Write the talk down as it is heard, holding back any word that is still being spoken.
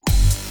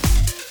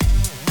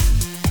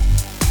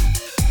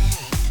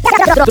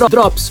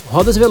Drops,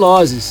 Rodas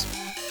Velozes.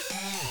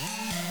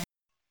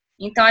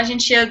 Então a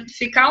gente ia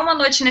ficar uma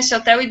noite nesse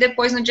hotel e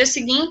depois no dia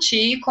seguinte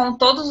ir com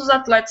todos os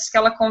atletas que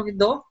ela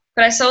convidou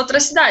para essa outra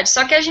cidade.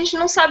 Só que a gente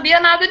não sabia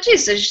nada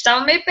disso, a gente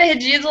tava meio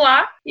perdido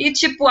lá e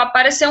tipo,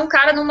 apareceu um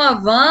cara numa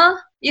van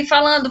e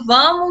falando,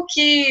 vamos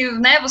que,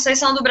 né, vocês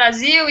são do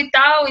Brasil e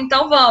tal,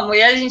 então vamos.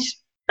 E a gente,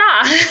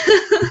 tá.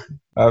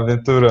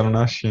 Aventurando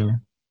na China.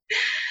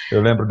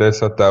 Eu lembro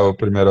desse hotel, o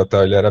primeiro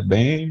hotel, ele era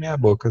bem meia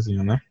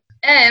bocazinho, né?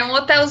 É, um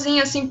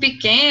hotelzinho assim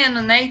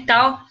pequeno, né, e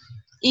tal.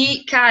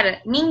 E,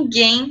 cara,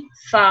 ninguém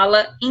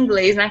fala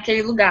inglês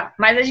naquele lugar.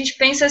 Mas a gente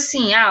pensa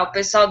assim, o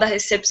pessoal da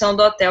recepção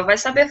do hotel vai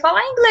saber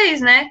falar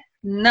inglês, né?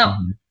 Não.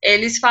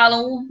 Eles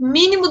falam o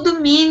mínimo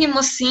do mínimo,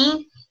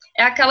 assim.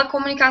 É aquela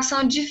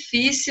comunicação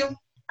difícil.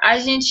 A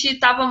gente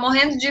tava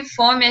morrendo de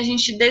fome, a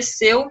gente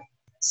desceu,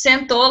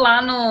 sentou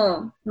lá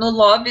no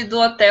lobby do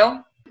hotel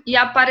e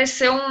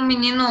apareceu um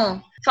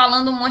menino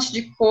falando um monte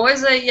de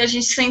coisa e a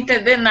gente sem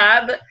entender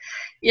nada.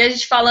 E a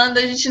gente falando,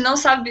 a gente não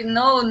sabe,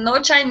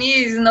 no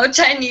Chinese, no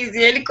Chinese.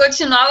 E ele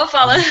continuava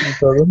falando.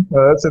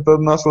 Sentou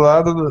do nosso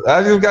lado.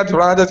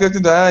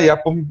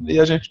 E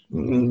a gente,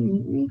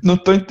 não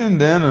tô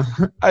entendendo.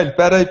 Aí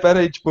ele,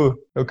 peraí, tipo,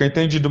 eu que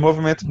entendi do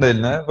movimento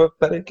dele, né?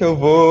 Peraí que eu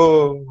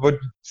vou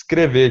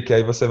escrever, que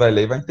aí você vai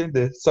ler e vai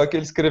entender. Só que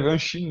ele escreveu em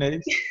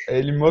chinês. Aí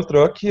ele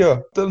mostrou aqui, ó.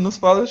 Tu não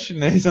fala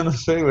chinês, eu não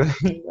sei ler.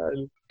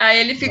 Aí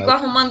ele ficou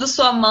arrumando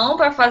sua mão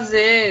pra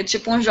fazer,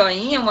 tipo, um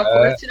joinha, uma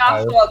coisa,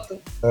 tirar a foto.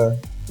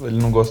 Ele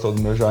não gostou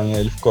do meu joinha,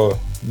 ele ficou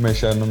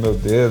mexendo no meu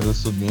dedo,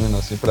 subindo,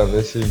 assim, pra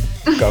ver se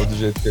ficava do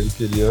jeito que ele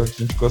queria. A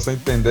gente ficou sem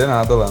entender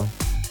nada lá.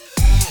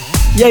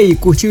 E aí,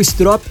 curtiu esse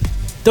drop?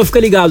 Então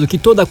fica ligado que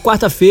toda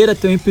quarta-feira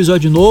tem um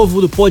episódio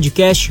novo do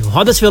podcast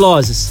Rodas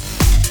Velozes.